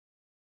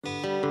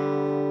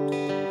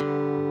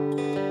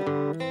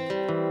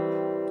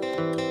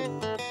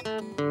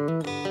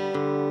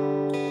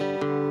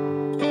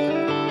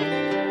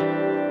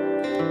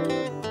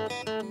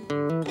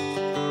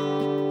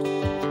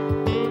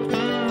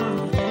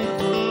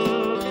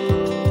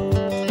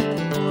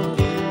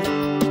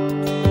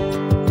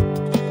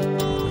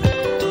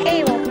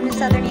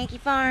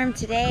Farm.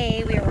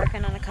 Today we are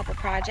working on a couple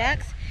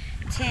projects.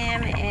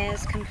 Tim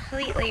is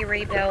completely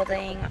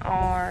rebuilding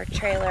our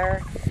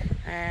trailer.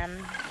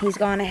 He's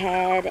gone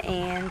ahead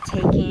and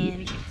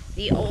taken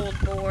the old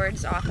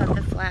boards off of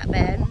the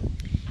flatbed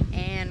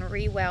and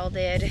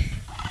re-welded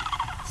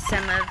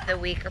some of the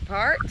weaker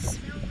parts.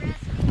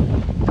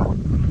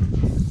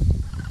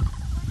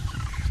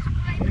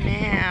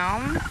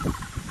 Now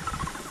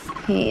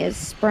he is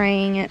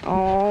spraying it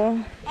all.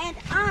 And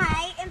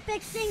I am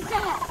fixing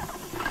that.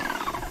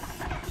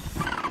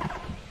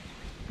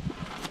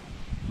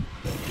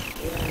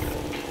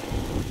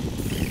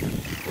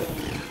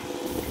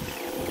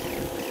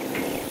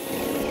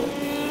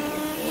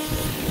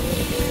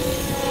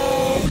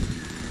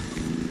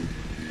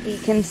 You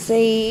can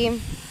see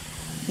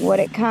what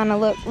it kind of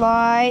looked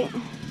like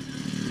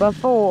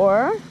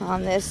before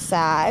on this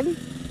side. And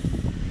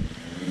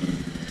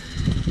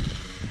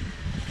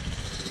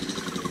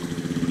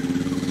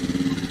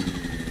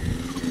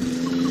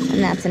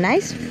that's a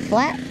nice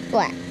flat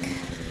black.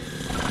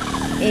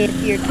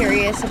 If you're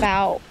curious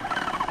about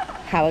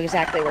how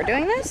exactly we're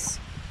doing this,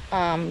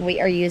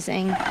 we are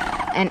using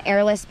an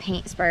airless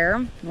paint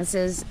sprayer. This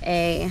is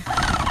a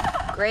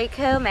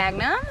Graco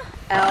Magnum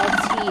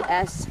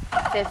LTS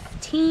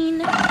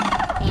 15,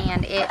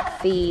 and it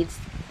feeds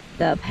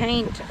the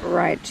paint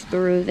right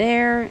through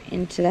there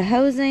into the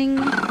hosing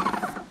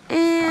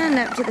and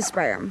up to the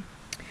sprayer.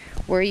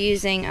 We're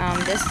using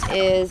this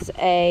is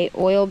a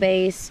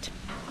oil-based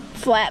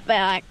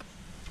flatback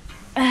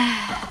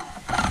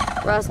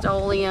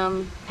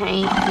Rust-Oleum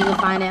paint. You can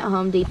find it at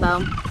Home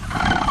Depot.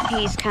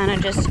 He's kind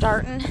of just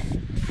starting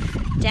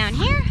down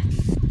here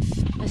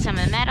with some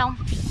of the metal,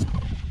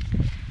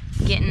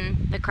 getting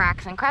the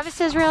cracks and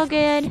crevices real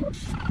good,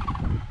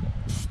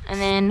 and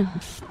then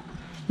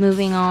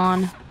moving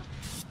on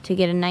to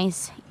get a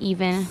nice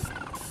even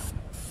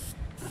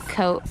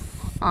coat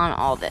on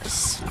all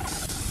this.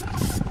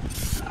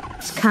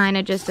 It's kind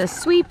of just a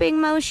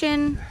sweeping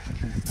motion.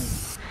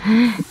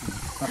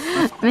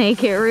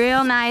 Make it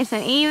real nice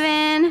and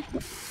even.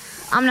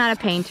 I'm not a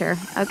painter,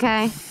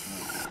 okay?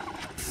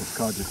 It's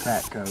called the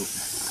tack coat.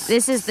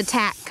 This is the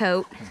tack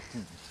coat.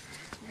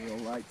 Real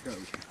light coat.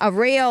 A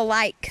real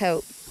light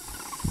coat.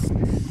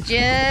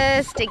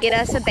 Just to get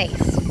us a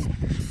base.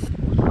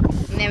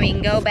 And then we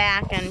can go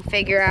back and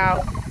figure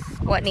out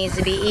what needs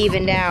to be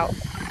evened out.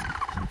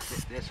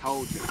 This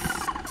holds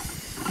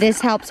it. This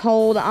helps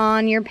hold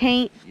on your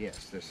paint.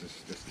 Yes, this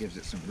gives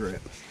it some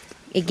grip.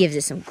 It gives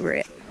it some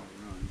grip.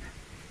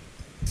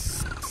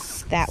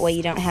 That way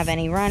you don't have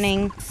any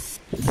running.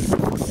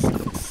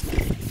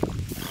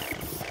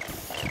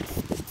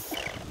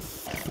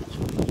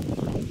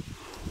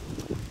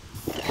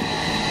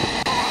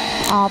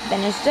 All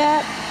finished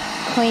up,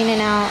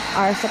 cleaning out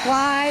our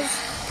supplies.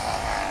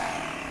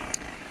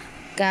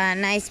 Got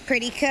a nice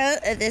pretty coat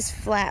of this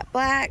flat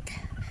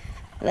black.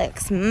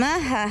 Looks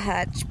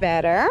much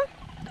better.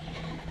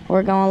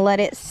 We're gonna let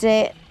it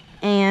sit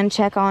and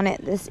check on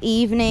it this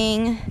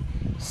evening.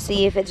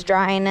 See if it's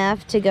dry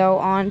enough to go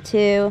on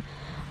to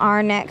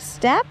our next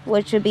step,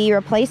 which would be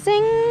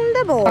replacing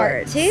the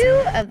boards. Part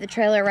 2 of the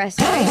trailer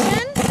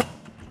restoration.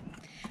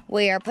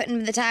 We are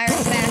putting the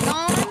tires back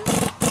on.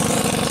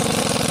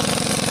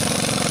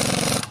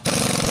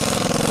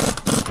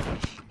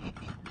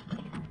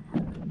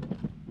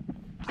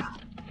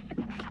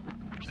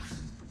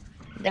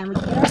 Then we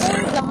put our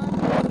boards on.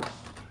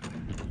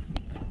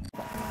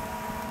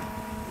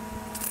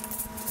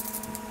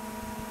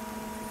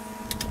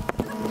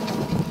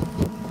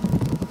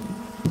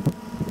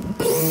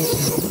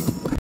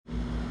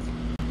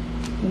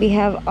 We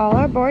have all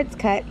our boards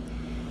cut.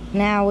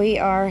 Now we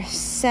are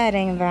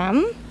setting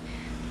them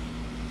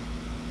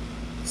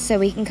so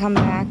we can come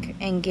back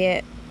and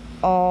get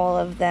all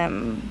of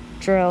them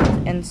drilled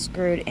and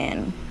screwed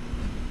in.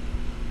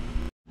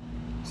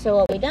 So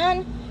what we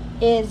done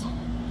is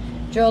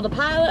drill the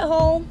pilot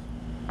hole,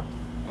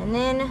 and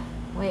then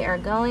we are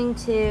going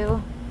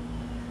to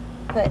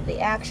put the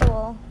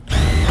actual,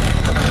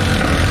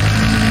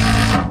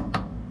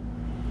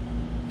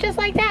 just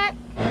like that.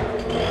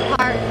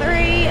 Part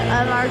 3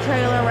 of our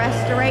trailer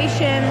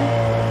restoration.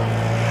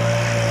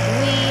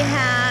 We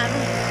have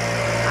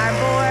our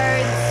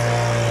boards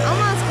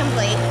almost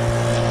complete.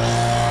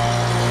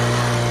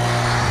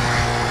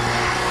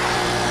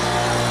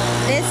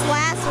 This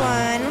last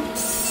one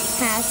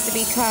has to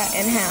be cut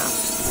in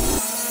half.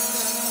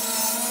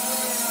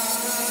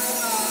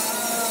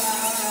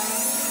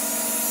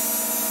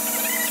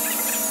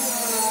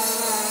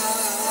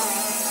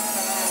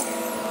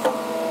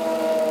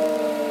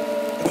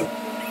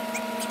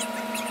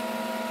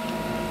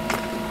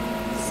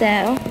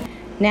 So,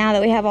 now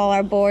that we have all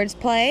our boards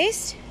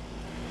placed,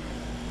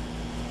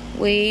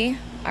 we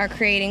are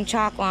creating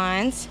chalk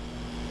lines.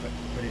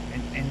 Put it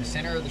in the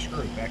center of the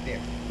screw, back there.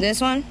 This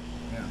one?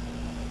 Yeah.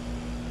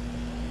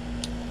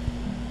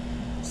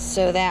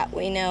 So that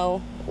we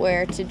know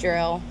where to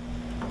drill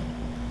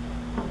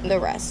the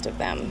rest of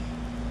them.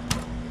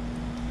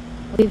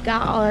 We've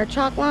got all our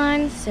chalk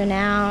lines, so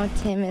now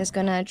Tim is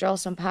gonna drill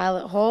some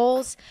pilot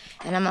holes,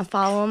 and I'm gonna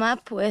follow him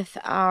up with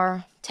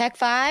our Tech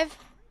 5.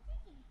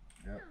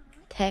 Yep.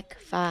 Tech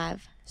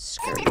 5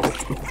 screw.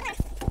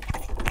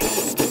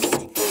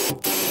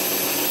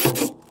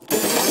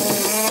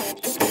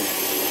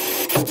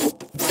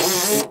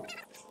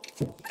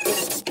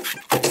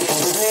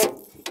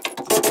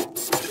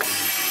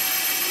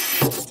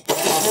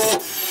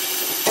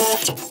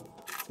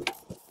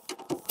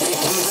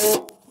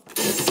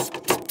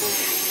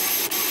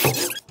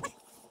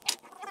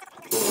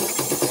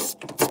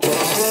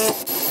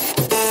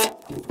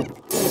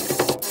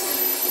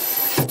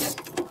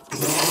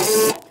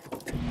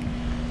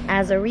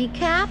 As a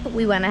recap,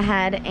 we went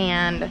ahead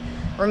and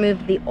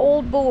removed the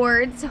old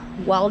boards,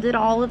 welded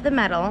all of the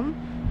metal,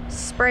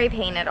 spray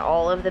painted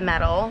all of the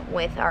metal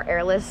with our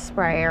airless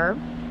sprayer,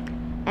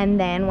 and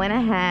then went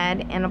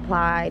ahead and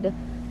applied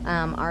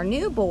our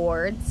new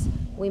boards.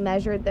 We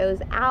measured those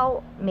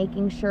out,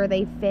 making sure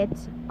they fit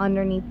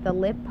underneath the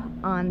lip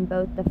on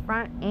both the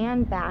front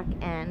and back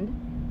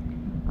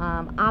end.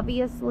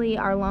 Obviously,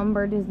 our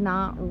lumber does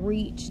not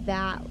reach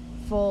that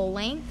full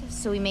length,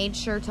 so we made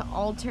sure to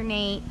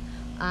alternate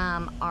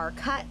our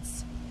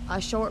cuts, a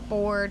short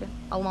board,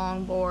 a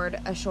long board,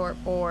 a short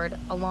board,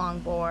 a long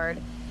board,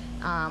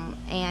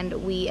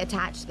 and we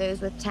attached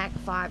those with Tech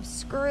 5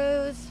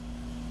 screws.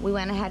 We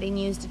went ahead and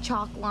used a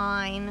chalk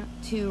line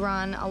to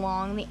run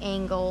along the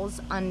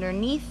angles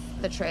underneath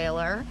the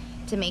trailer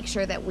to make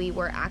sure that we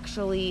were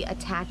actually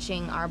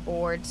attaching our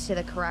boards to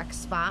the correct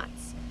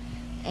spots.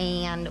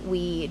 And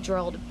we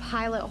drilled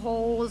pilot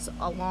holes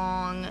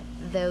along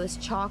those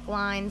chalk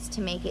lines to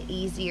make it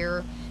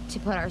easier to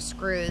put our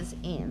screws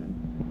in.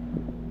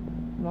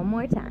 One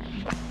more time.